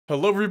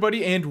Hello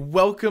everybody and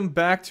welcome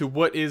back to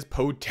what is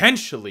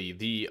potentially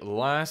the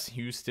last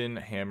Houston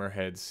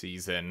Hammerhead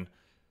season.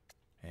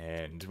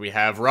 And we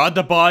have Rod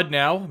the Bod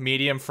now,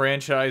 medium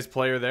franchise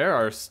player there,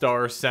 our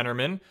star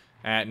centerman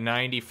at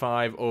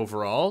 95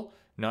 overall.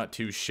 Not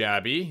too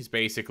shabby. He's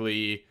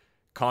basically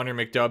Connor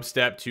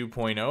McDubstep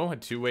 2.0, a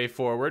two-way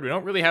forward. We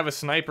don't really have a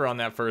sniper on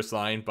that first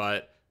line,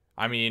 but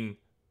I mean,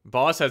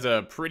 Boss has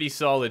a pretty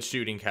solid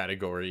shooting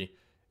category,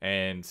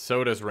 and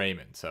so does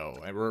Raymond, so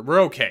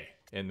we're okay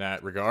in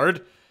that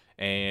regard.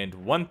 And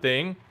one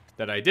thing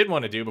that I did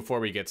want to do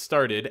before we get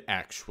started,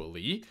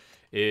 actually,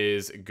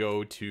 is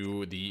go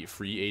to the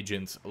free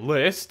agents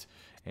list.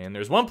 And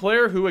there's one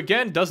player who,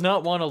 again, does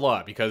not want a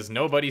lot because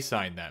nobody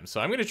signed them. So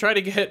I'm going to try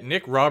to get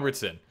Nick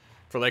Robertson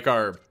for like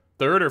our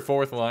third or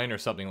fourth line or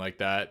something like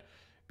that,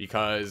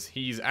 because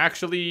he's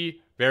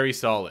actually very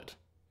solid.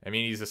 I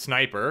mean, he's a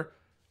sniper,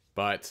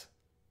 but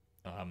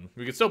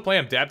we can still play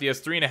him depth. He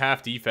has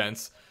 3.5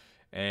 defense,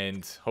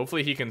 and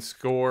hopefully he can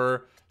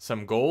score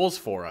some goals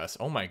for us.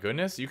 Oh my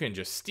goodness, you can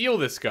just steal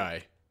this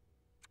guy.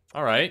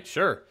 All right,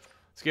 sure.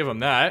 Let's give him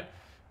that,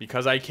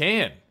 because I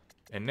can.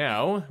 And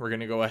now we're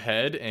going to go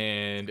ahead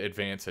and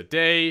advance a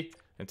day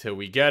until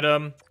we get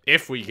him.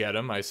 If we get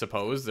him, I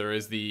suppose. There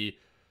is the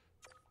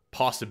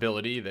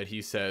possibility that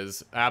he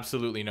says,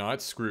 absolutely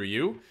not, screw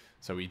you.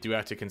 So we do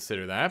have to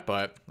consider that,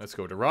 but let's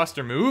go to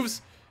roster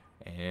moves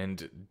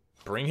and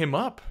bring him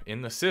up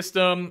in the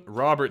system.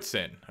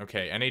 Robertson.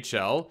 Okay,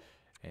 NHL.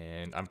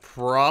 And I'm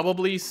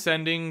probably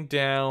sending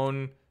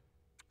down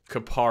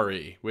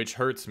Kapari, which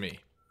hurts me.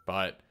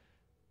 But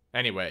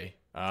anyway,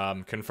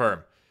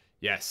 confirm.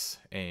 Yes.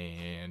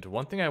 And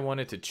one thing I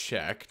wanted to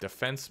check,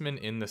 defenseman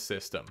in the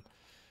system.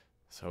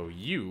 So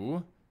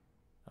you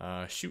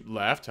shoot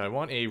left. I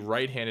want a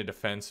right-handed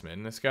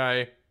defenseman. This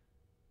guy,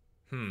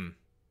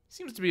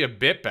 seems to be a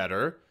bit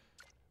better.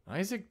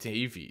 Isaac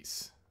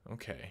Davies.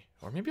 Okay.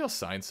 Or maybe I'll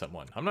sign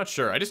someone. I'm not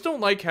sure. I just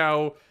don't like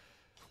how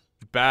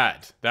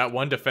bad that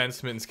one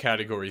defenseman's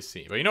category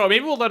seem. But you know what?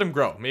 Maybe we'll let him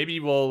grow. Maybe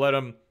we'll let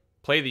him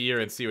play the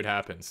year and see what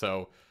happens.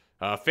 So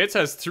Fitz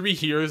has 3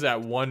 years at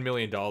 $1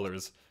 million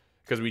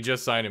because we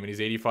just signed him and he's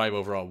 85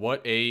 overall.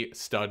 What a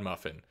stud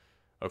muffin.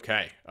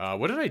 Okay.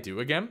 What did I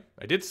do again?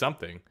 I did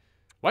something.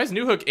 Why is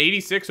Newhook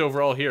 86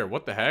 overall here?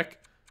 What the heck?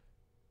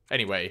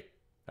 Anyway.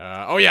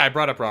 Oh yeah, I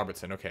brought up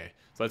Robertson. Okay.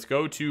 So let's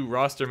go to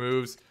roster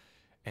moves.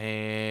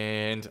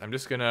 And I'm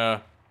just going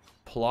to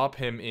plop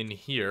him in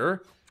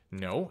here.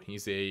 No,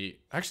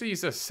 actually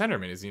he's a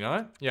centerman, is he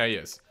not? Yeah, he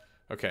is.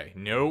 Okay,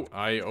 no,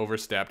 I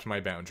overstepped my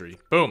boundary.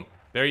 Boom,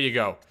 there you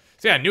go.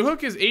 So yeah,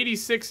 Newhook is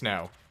 86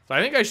 now. So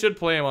I think I should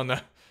play him on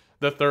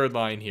the third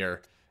line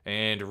here.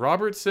 And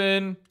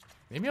Robertson,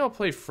 maybe I'll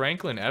play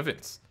Franklin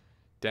Evans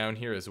down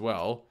here as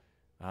well.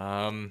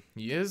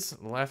 He is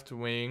left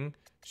wing,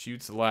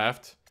 shoots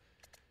left.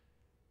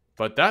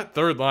 But that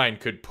third line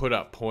could put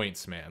up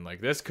points, man.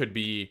 Like, this could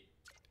be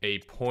a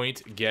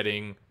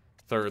point-getting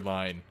third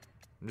line.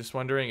 I'm just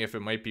wondering if it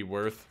might be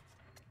worth,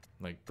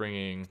 like,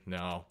 bringing...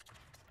 No.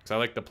 Because I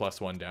like the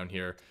 +1 down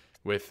here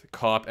with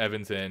Kopp,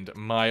 Evans, and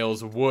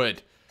Miles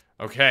Wood.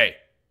 Okay.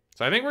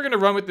 So I think we're going to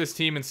run with this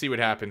team and see what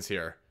happens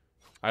here.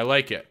 I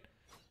like it.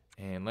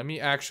 And let me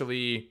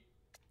actually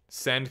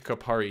send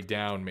Kapari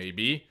down,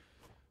 maybe,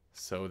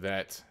 so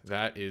that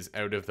that is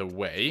out of the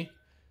way.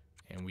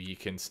 And we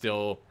can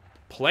still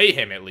play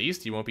him, at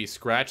least. He won't be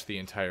scratched the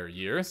entire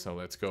year. So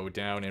let's go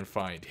down and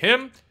find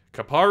him.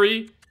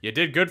 Kapari, you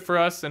did good for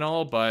us and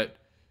all, but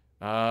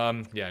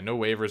yeah, no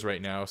waivers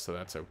right now, so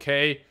that's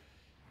okay.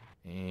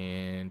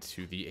 And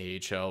to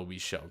the AHL we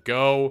shall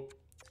go.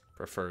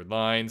 Preferred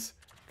lines.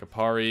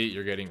 Kapari,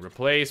 you're getting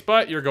replaced,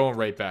 but you're going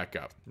right back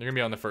up. You're going to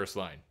be on the first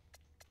line.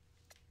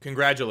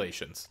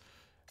 Congratulations.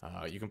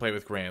 You can play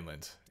with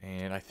Granlund.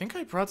 And I think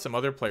I brought some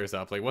other players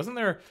up. Like, wasn't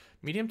there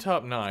medium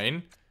top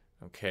 9?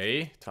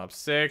 Okay, top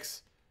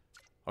 6.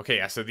 Okay,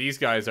 yeah, so these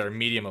guys are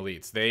medium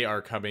elites. They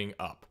are coming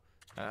up.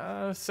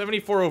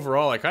 74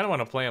 overall. I kind of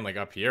want to play him, like,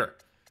 up here.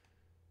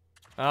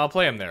 I'll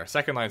play him there.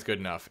 Second line's good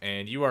enough.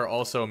 And you are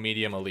also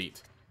medium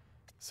elite.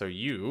 So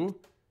you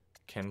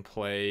can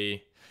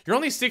play... You're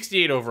only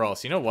 68 overall,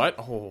 so you know what?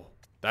 Oh,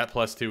 that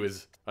 +2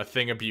 is a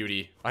thing of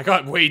beauty. I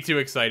got way too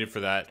excited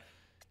for that.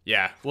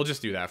 Yeah, we'll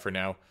just do that for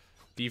now.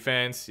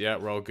 Defense, yeah,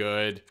 we're all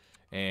good.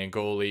 And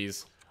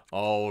goalies,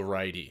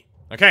 alrighty.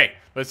 Okay,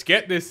 let's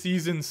get this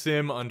season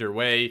sim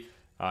underway.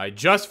 I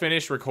just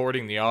finished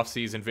recording the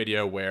off-season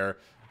video where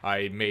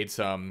I made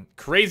some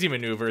crazy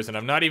maneuvers, and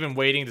I'm not even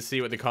waiting to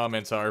see what the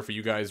comments are for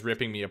you guys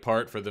ripping me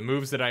apart for the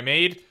moves that I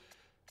made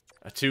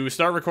to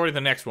start recording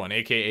the next one,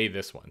 aka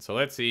this one. So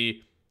let's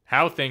see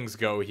how things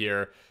go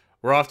here.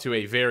 We're off to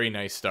a very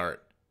nice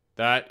start.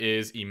 That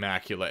is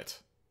immaculate.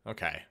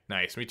 Okay,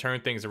 nice. We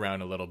turn things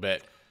around a little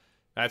bit.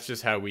 That's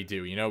just how we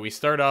do. You know, we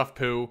start off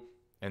poo,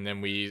 and then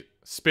we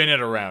spin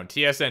it around.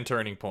 TSN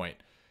turning point.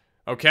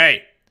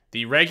 Okay,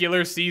 the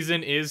regular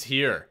season is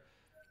here.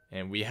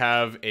 And we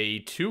have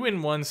a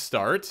 2-1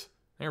 start.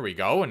 There we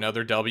go.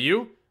 Another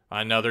W.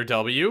 Another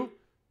W.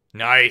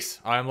 Nice.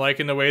 I'm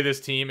liking the way this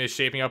team is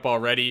shaping up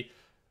already.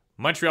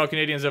 Montreal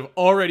Canadiens have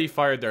already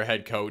fired their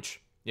head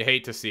coach. You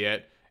hate to see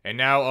it. And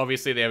now,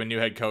 obviously, they have a new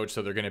head coach,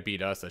 so they're going to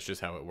beat us. That's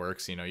just how it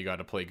works. You know, you got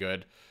to play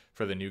good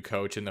for the new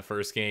coach in the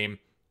first game.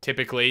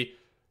 Typically,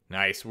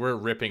 nice. We're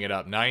ripping it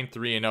up.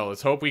 9-3-0.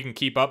 Let's hope we can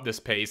keep up this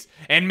pace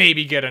and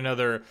maybe get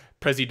another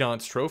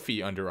President's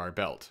Trophy under our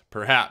belt.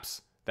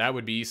 Perhaps. That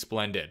would be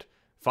splendid.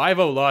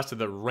 5-0 loss to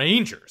the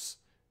Rangers.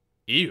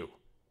 Ew.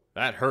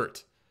 That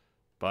hurt.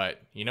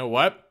 But you know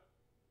what?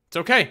 It's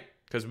okay,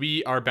 because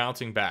we are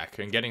bouncing back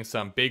and getting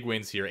some big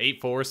wins here. 8-4,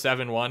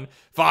 7-1,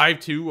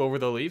 5-2 over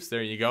the Leafs.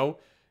 There you go.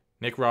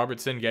 Nick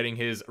Robertson getting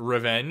his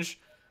revenge.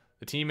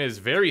 The team is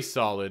very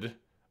solid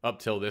up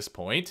till this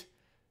point,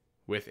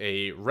 with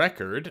a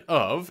record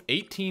of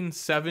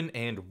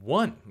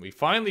 18-7-1. We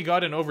finally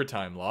got an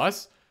overtime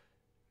loss.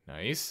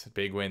 Nice.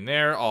 Big win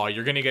there. Oh,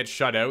 you're going to get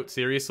shut out.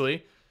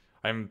 Seriously.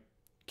 I'm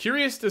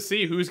curious to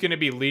see who's going to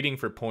be leading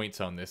for points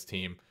on this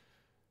team.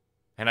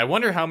 And I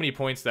wonder how many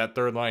points that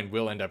third line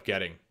will end up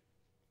getting.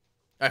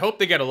 I hope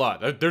they get a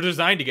lot. They're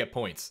designed to get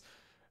points.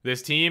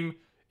 This team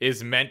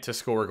is meant to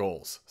score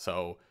goals.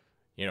 So,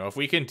 you know, if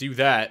we can do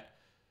that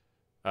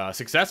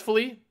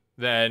successfully,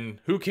 then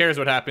who cares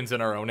what happens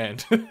in our own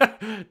end?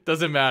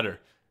 Doesn't matter.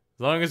 As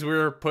long as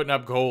we're putting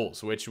up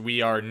goals, which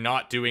we are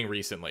not doing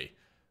recently.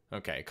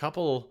 Okay,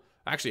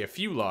 actually a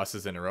few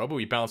losses in a row, but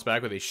we bounced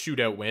back with a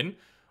shootout win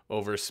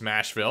over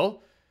Smashville.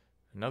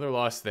 Another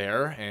loss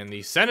there, and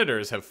the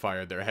Senators have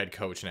fired their head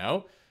coach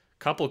now.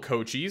 Couple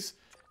coaches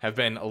have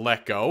been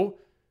let go.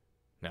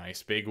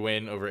 Nice, big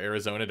win over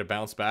Arizona to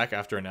bounce back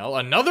after an L.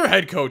 Another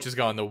head coach is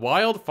gone. The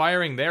Wild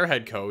firing their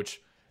head coach.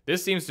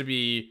 This seems to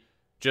be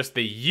just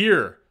the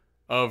year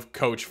of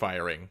coach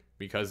firing,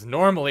 because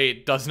normally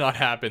it does not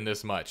happen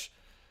this much.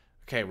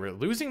 Okay, we're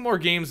losing more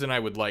games than I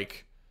would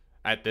like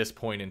at this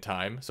point in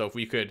time. So if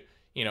we could,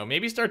 you know,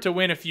 maybe start to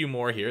win a few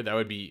more here, that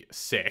would be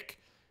sick.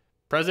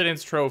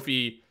 President's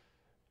Trophy,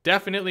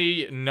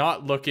 definitely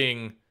not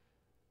looking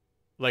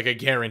like a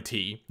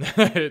guarantee.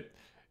 It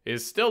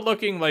is still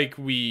looking like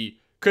we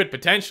could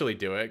potentially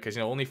do it, because,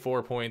 you know, only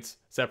 4 points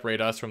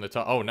separate us from the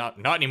top. Oh, not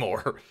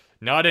anymore.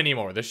 Not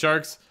anymore. The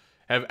Sharks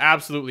have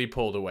absolutely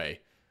pulled away.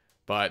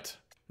 But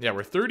yeah,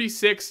 we're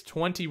 36,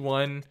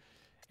 21,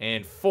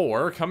 and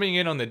 4 coming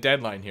in on the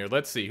deadline here.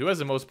 Let's see who has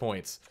the most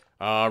points.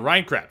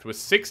 Reinkraft with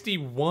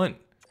 61.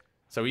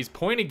 So he's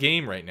point a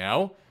game right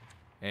now.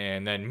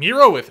 And then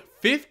Miro with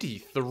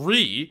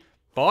 53.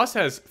 Boss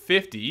has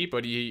 50,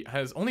 but he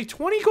has only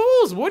 20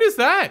 goals. What is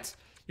that?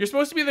 You're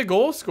supposed to be the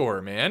goal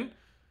scorer, man.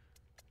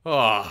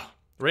 Oh,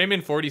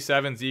 Raymond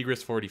 47,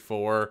 Zegras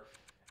 44.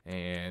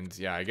 And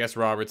yeah, I guess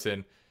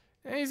Robertson,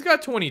 he's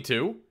got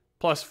 22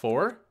 plus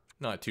 4.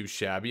 Not too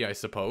shabby, I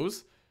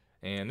suppose.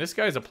 And this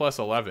guy's a plus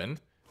 11.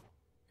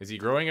 Is he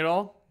growing at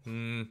all?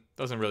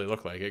 Doesn't really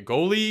look like it.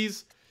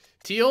 Goalies.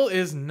 Teal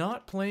is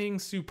not playing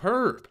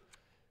superb.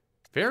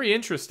 Very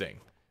interesting.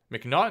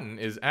 McNaughton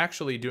is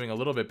actually doing a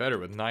little bit better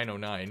with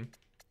 909.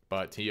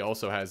 But he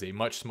also has a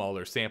much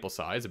smaller sample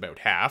size, about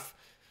half.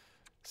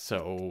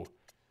 So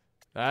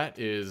that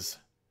is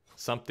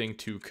something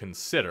to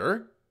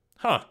consider.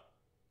 Huh.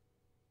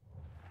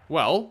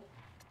 Well,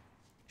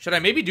 should I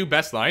maybe do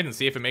best lines and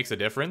see if it makes a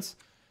difference?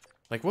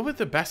 Like, what would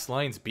the best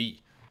lines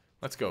be?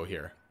 Let's go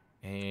here.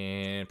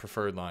 And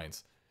preferred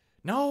lines.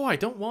 No, I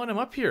don't want him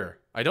up here.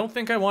 I don't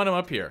think I want him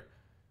up here.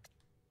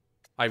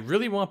 I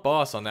really want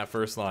Boss on that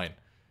first line.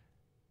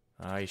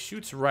 He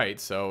shoots right,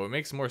 so it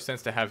makes more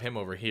sense to have him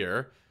over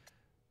here.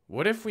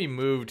 What if we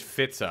moved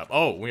Fitz up?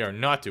 Oh, we are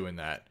not doing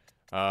that.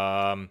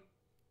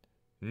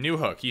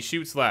 Newhook, he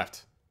shoots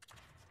left.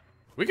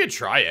 We could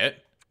try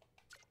it.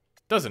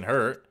 Doesn't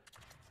hurt.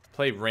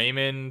 Play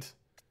Raymond,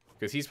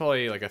 because he's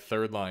probably like a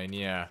third line,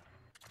 yeah.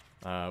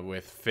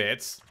 With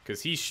Fitz,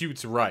 because he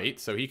shoots right,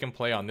 so he can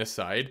play on this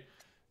side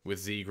with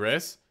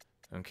Zegras.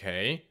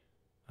 Okay.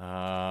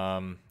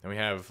 And we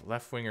have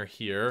left winger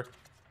here.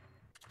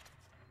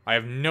 I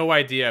have no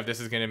idea if this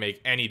is going to make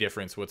any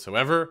difference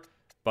whatsoever,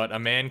 but a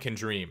man can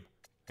dream.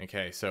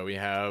 Okay, so we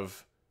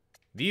have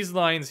these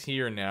lines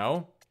here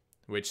now,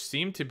 which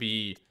seem to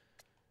be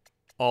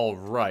all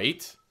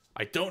right.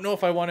 I don't know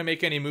if I want to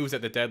make any moves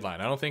at the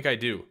deadline. I don't think I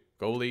do.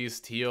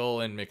 Goalies,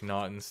 Teal, and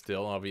McNaughton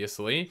still,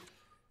 obviously.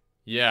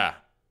 Yeah.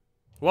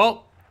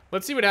 Well,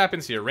 let's see what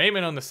happens here.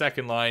 Raymond on the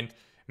second line.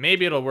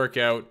 Maybe it'll work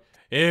out,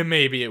 and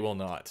maybe it will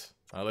not.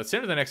 Let's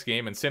sim to the next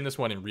game and sim this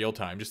one in real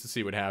time just to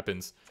see what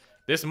happens.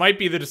 This might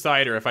be the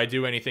decider if I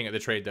do anything at the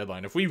trade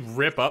deadline. If we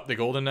rip up the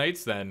Golden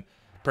Knights, then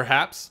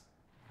perhaps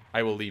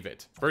I will leave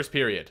it. First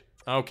period.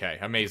 Okay,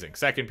 amazing.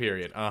 Second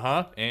period.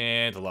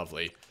 And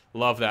lovely.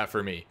 Love that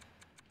for me.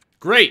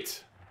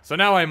 Great. So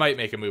now I might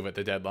make a move at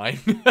the deadline.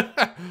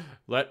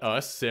 Let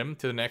us sim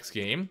to the next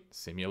game.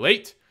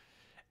 Simulate.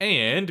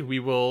 And we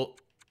will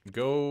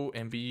go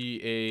and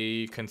be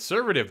a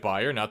conservative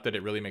buyer. Not that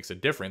it really makes a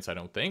difference, I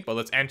don't think. But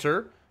let's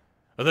enter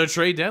the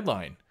trade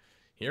deadline.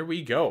 Here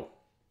we go.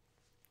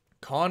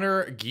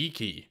 Connor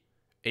Geeky.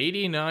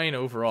 89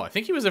 overall. I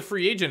think he was a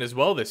free agent as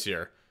well this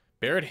year.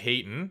 Barrett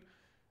Hayton.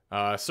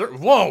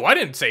 Whoa, I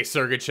didn't say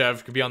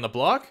Sergachev could be on the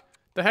block.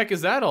 The heck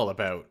is that all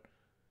about?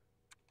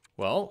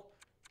 Well,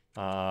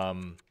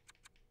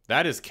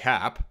 That is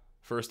cap,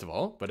 first of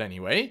all. But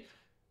anyway.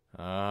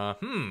 We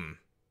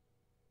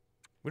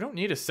don't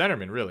need a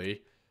centerman,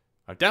 really.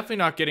 I'm definitely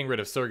not getting rid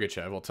of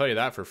Sergachev. I'll tell you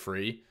that for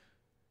free.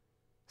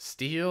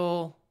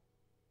 Steele.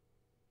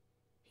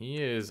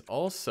 He is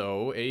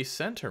also a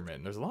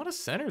centerman. There's a lot of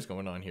centers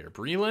going on here.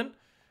 Breland.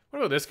 What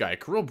about this guy?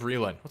 Kirill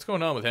Breland. What's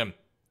going on with him?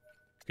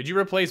 Could you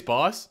replace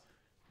Boss?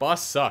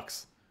 Boss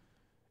sucks.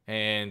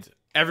 And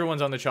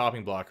everyone's on the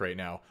chopping block right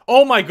now.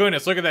 Oh my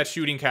goodness, look at that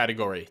shooting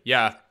category.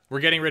 Yeah,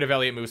 we're getting rid of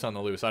Elliot Moose on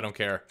the loose. I don't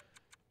care.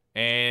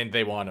 And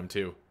they want him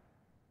too.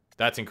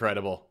 That's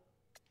incredible.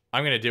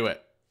 I'm going to do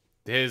it.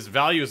 His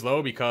value is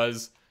low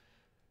because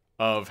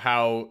of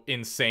how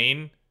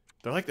insane.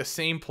 They're like the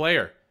same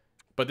player.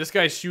 But this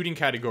guy's shooting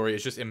category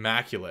is just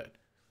immaculate.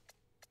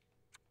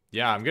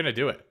 Yeah, I'm going to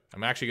do it.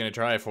 I'm actually going to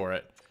try for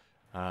it.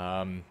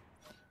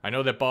 I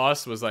know that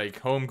Boss was like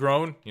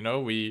homegrown. You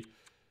know, we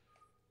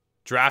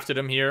drafted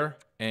him here.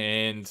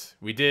 And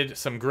we did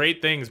some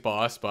great things,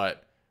 Boss.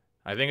 But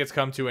I think it's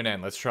come to an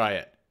end. Let's try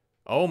it.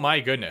 Oh my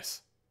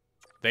goodness.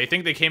 They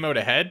think they came out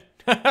ahead?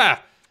 Haha.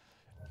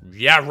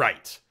 Yeah,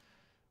 right.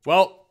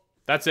 Well,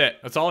 that's it.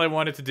 That's all I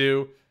wanted to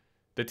do.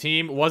 The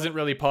team wasn't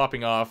really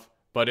popping off,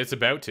 but it's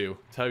about to.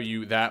 Tell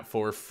you that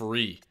for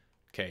free.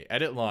 Okay,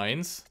 edit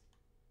lines.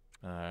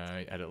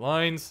 Edit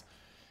lines.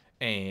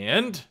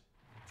 And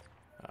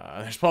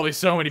there's probably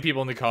so many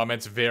people in the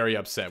comments very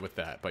upset with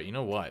that. But you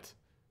know what?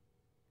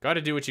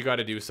 Gotta do what you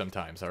gotta do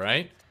sometimes,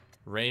 alright?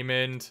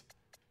 Raymond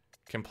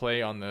can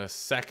play on the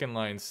second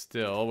line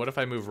still. What if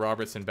I move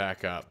Robertson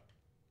back up?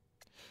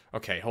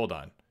 Okay, hold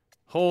on.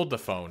 Hold the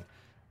phone.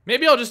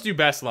 Maybe I'll just do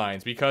best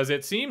lines because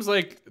it seems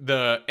like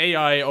the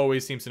AI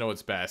always seems to know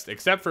what's best.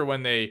 Except for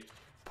when they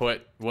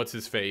put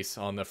what's-his-face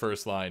on the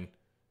first line.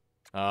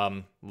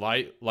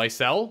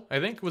 Lysell,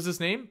 I think, was his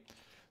name.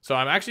 So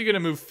I'm actually going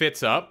to move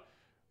Fitz up.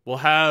 We'll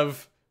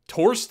have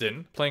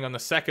Torsten playing on the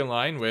second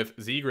line with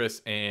Zegras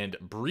and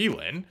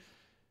Breland.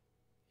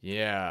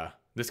 Yeah.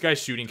 This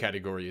guy's shooting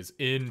category is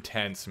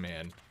intense,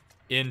 man.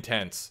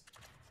 Intense.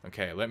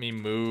 Okay, let me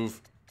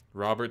move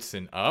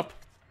Robertson up.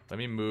 Let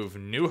me move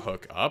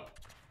Newhook up.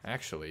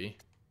 Actually,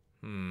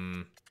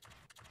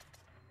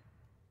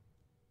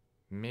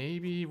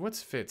 maybe,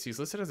 what's Fitz? He's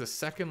listed as a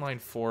second line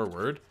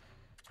forward.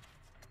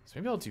 So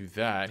maybe I'll do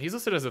that. He's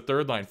listed as a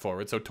third line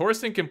forward. So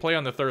Torsten can play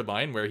on the third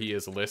line where he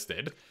is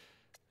listed.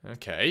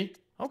 Okay.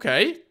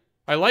 Okay.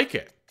 I like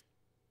it.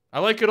 I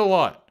like it a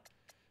lot.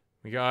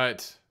 We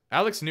got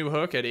Alex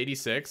Newhook at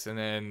 86. And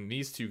then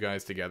these two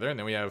guys together. And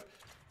then we have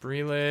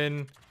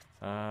Breland.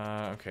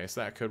 Okay,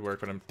 so that could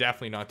work, but I'm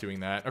definitely not doing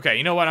that. Okay,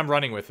 you know what? I'm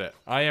running with it.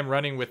 I am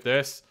running with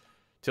this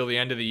till the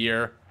end of the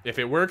year. If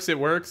it works, it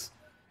works.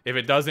 If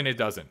it doesn't, it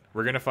doesn't.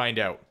 We're going to find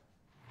out.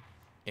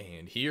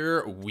 And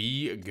here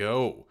we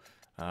go.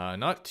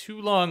 Not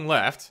too long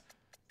left,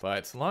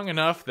 but long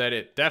enough that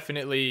it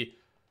definitely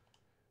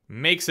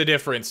makes a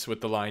difference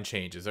with the line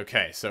changes.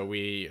 Okay, so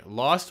we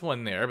lost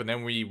one there, but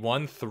then we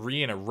won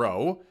 3 in a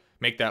row.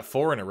 Make that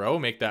 4 in a row.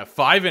 Make that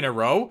 5 in a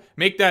row.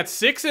 Make that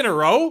 6 in a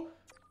row.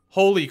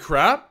 Holy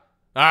crap.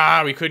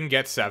 Ah, we couldn't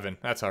get 7.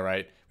 That's all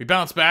right. We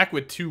bounced back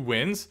with 2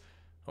 wins.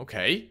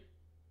 Okay.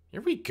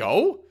 Here we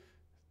go.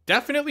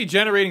 Definitely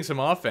generating some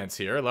offense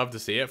here. Love to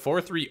see it.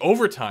 4-3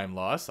 overtime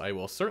loss. I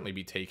will certainly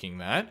be taking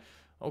that.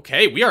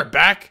 Okay, we are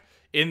back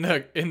in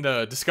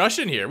the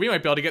discussion here. We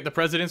might be able to get the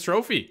President's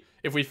Trophy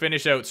if we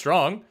finish out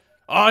strong.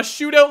 Ah,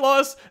 shootout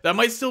loss. That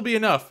might still be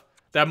enough.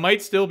 That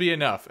might still be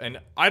enough. And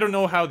I don't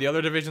know how the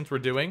other divisions were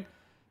doing,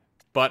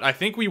 but I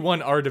think we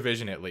won our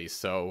division at least.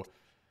 So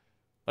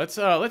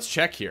let's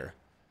check here.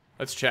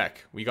 Let's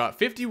check. We got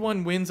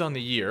 51 wins on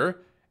the year,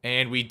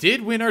 and we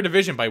did win our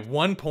division by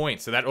 1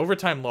 point. So that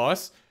overtime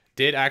loss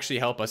did actually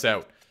help us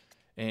out.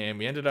 And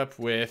we ended up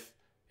with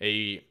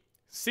a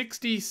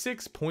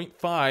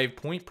 66.5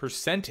 point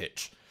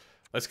percentage.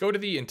 Let's go to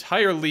the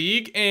entire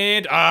league,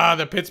 and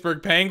the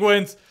Pittsburgh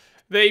Penguins.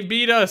 They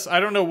beat us. I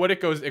don't know what it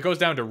goes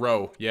down to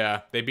row.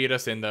 Yeah, they beat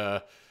us in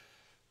the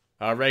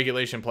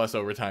regulation plus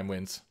overtime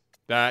wins.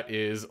 That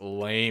is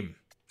lame.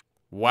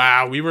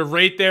 Wow, we were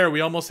right there.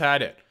 We almost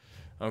had it.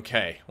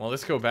 Okay, well,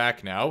 let's go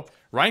back now.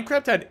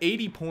 Reinkrept had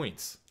 80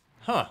 points.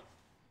 Huh.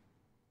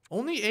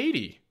 Only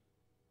 80.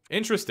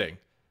 Interesting.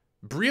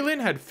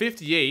 Breland had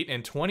 58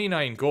 and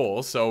 29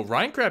 goals, so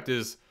Reinkrept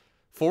is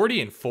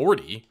 40 and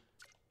 40.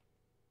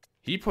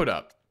 He put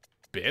up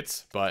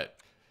bits, but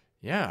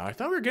yeah, I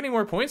thought we were getting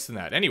more points than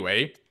that.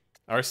 Anyway,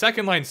 our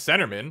second line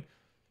centerman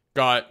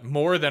got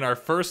more than our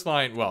first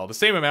line, well, the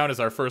same amount as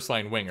our first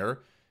line winger.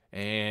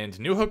 And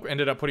Newhook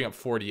ended up putting up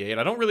 48.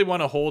 I don't really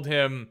want to hold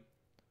him,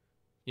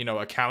 you know,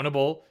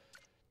 accountable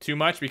too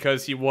much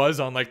because he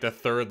was on like the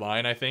third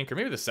line, I think, or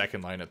maybe the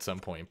second line at some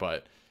point.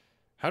 But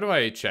how do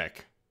I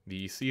check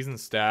the season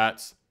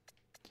stats?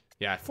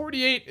 Yeah,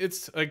 48,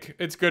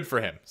 it's good for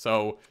him.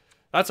 So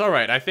that's all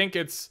right. I think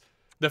it's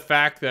the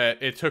fact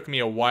that it took me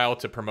a while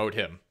to promote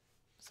him.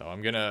 So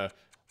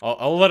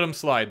I'll let him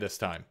slide this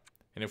time.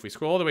 And if we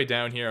scroll all the way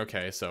down here,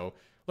 okay, so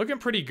looking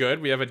pretty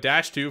good. We have a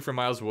 -2 for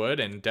Miles Wood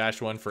and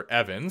 -1 for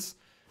Evans.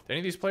 Did any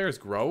of these players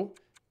grow?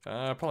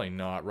 Probably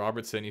not.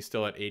 Robertson, he's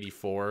still at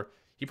 84.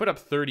 He put up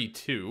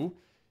 32.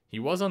 He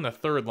was on the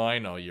third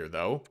line all year,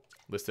 though.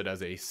 Listed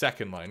as a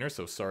second liner,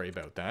 so sorry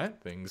about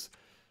that. Things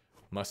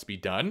must be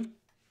done.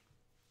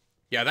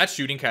 Yeah, that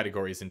shooting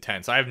category is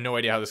intense. I have no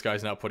idea how this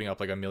guy's not putting up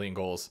like 1 million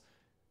goals.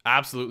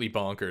 Absolutely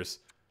bonkers.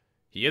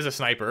 He is a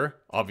sniper,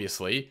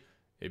 obviously.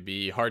 It'd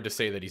be hard to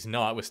say that he's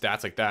not with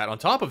stats like that. On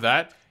top of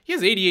that, he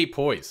has 88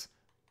 poise.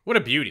 What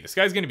a beauty. This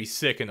guy's going to be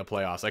sick in the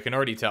playoffs. I can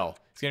already tell.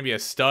 He's going to be a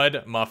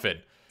stud muffin.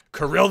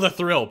 Kirill the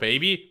Thrill,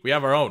 baby. We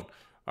have our own.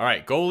 All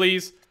right,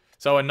 goalies.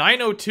 So a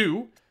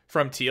 902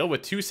 from Teal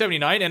with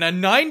 279 and a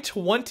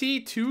 920,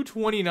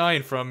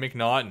 229 from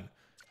McNaughton.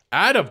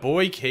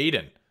 Attaboy,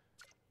 Caden.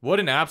 What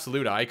an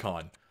absolute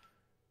icon.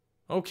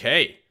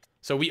 Okay.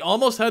 So we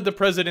almost had the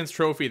President's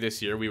Trophy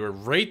this year. We were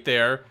right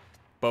there,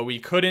 but we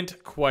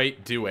couldn't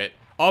quite do it.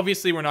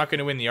 Obviously, we're not going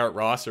to win the Art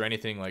Ross or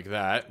anything like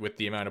that with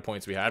the amount of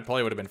points we had.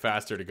 Probably would have been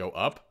faster to go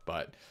up,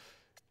 but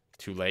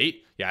too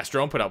late. Yeah,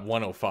 Strome put up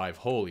 105.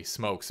 Holy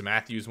smokes.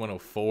 Matthews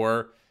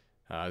 104.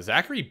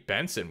 Zachary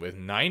Benson with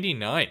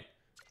 99.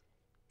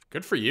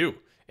 Good for you.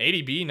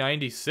 ADB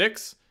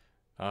 96.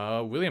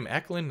 William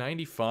Eklund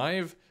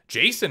 95.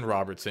 Jason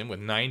Robertson with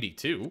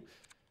 92.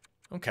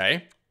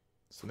 Okay.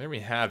 So there we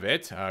have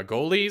it.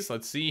 Goalies,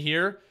 let's see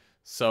here.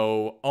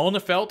 So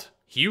Alnefelt,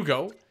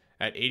 Hugo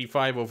at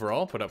 85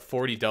 overall, put up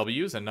 40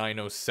 Ws and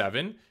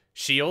 907.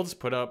 Shields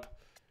put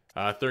up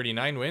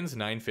 39 wins,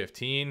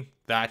 915.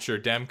 Thatcher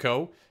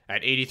Demko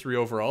at 83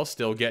 overall,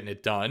 still getting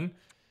it done.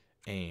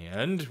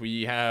 And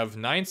we have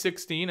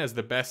 916 as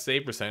the best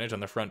save percentage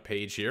on the front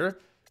page here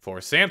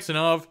for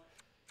Samsonov.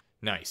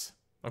 Nice.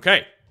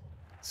 Okay.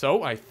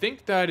 So I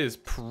think that is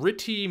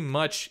pretty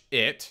much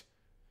it.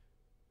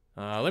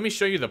 Let me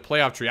show you the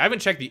playoff tree. I haven't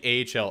checked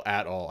the AHL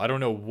at all. I don't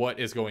know what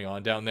is going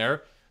on down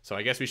there. So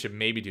I guess we should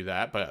maybe do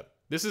that. But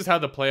this is how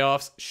the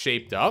playoffs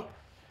shaped up.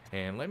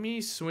 And let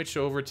me switch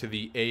over to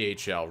the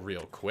AHL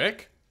real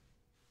quick.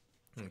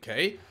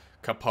 Okay.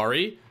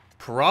 Kapari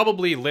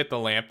probably lit the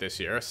lamp this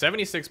year.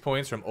 76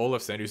 points from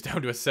Olofsson, who's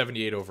down to a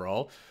 78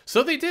 overall.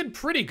 So they did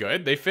pretty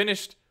good. They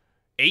finished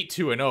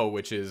 8-2-0,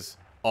 which is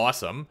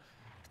awesome.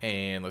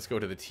 And let's go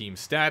to the team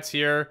stats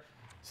here.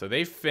 So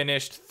they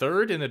finished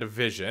third in the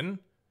division.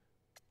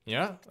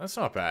 Yeah, that's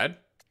not bad.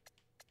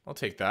 I'll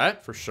take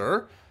that for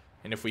sure.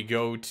 And if we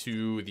go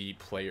to the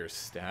player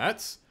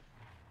stats,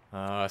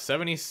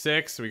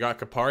 76, we got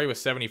Kapari with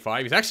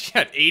 75. He's actually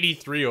at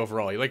 83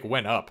 overall. He like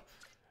went up.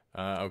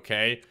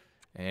 Okay.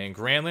 And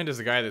Granlund is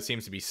a guy that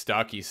seems to be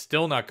stuck. He's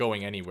still not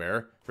going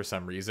anywhere for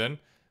some reason.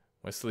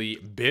 Wesley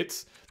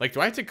Bitts. Like, do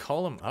I have to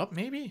call him up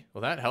maybe?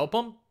 Will that help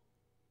him?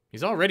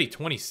 He's already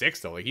 26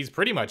 though. Like, he's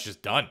pretty much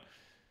just done.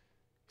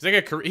 He's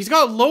like he's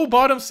got low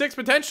bottom six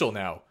potential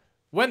now.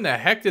 When the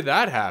heck did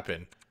that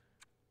happen?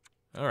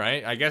 All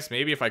right, I guess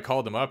maybe if I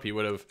called him up, he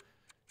would have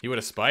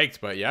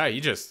spiked. But yeah, he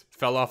just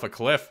fell off a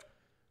cliff.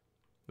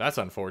 That's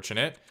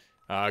unfortunate.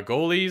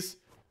 Goalies,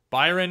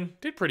 Byron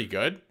did pretty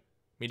good.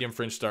 Medium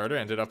fringe starter,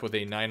 ended up with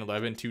a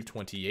 911,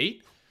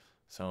 228.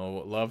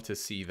 So love to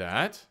see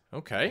that.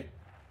 Okay,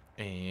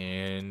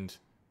 and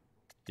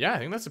yeah, I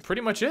think that's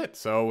pretty much it.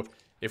 So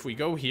if we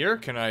go here,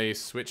 can I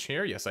switch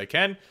here? Yes, I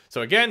can.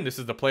 So again, this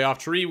is the playoff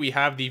tree. We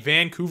have the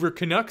Vancouver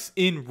Canucks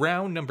in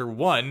round number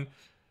 1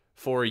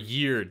 for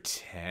year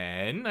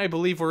 10, I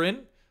believe we're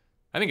in.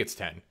 I think it's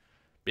 10.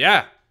 But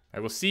yeah, I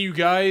will see you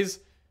guys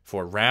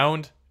for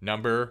round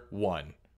number 1.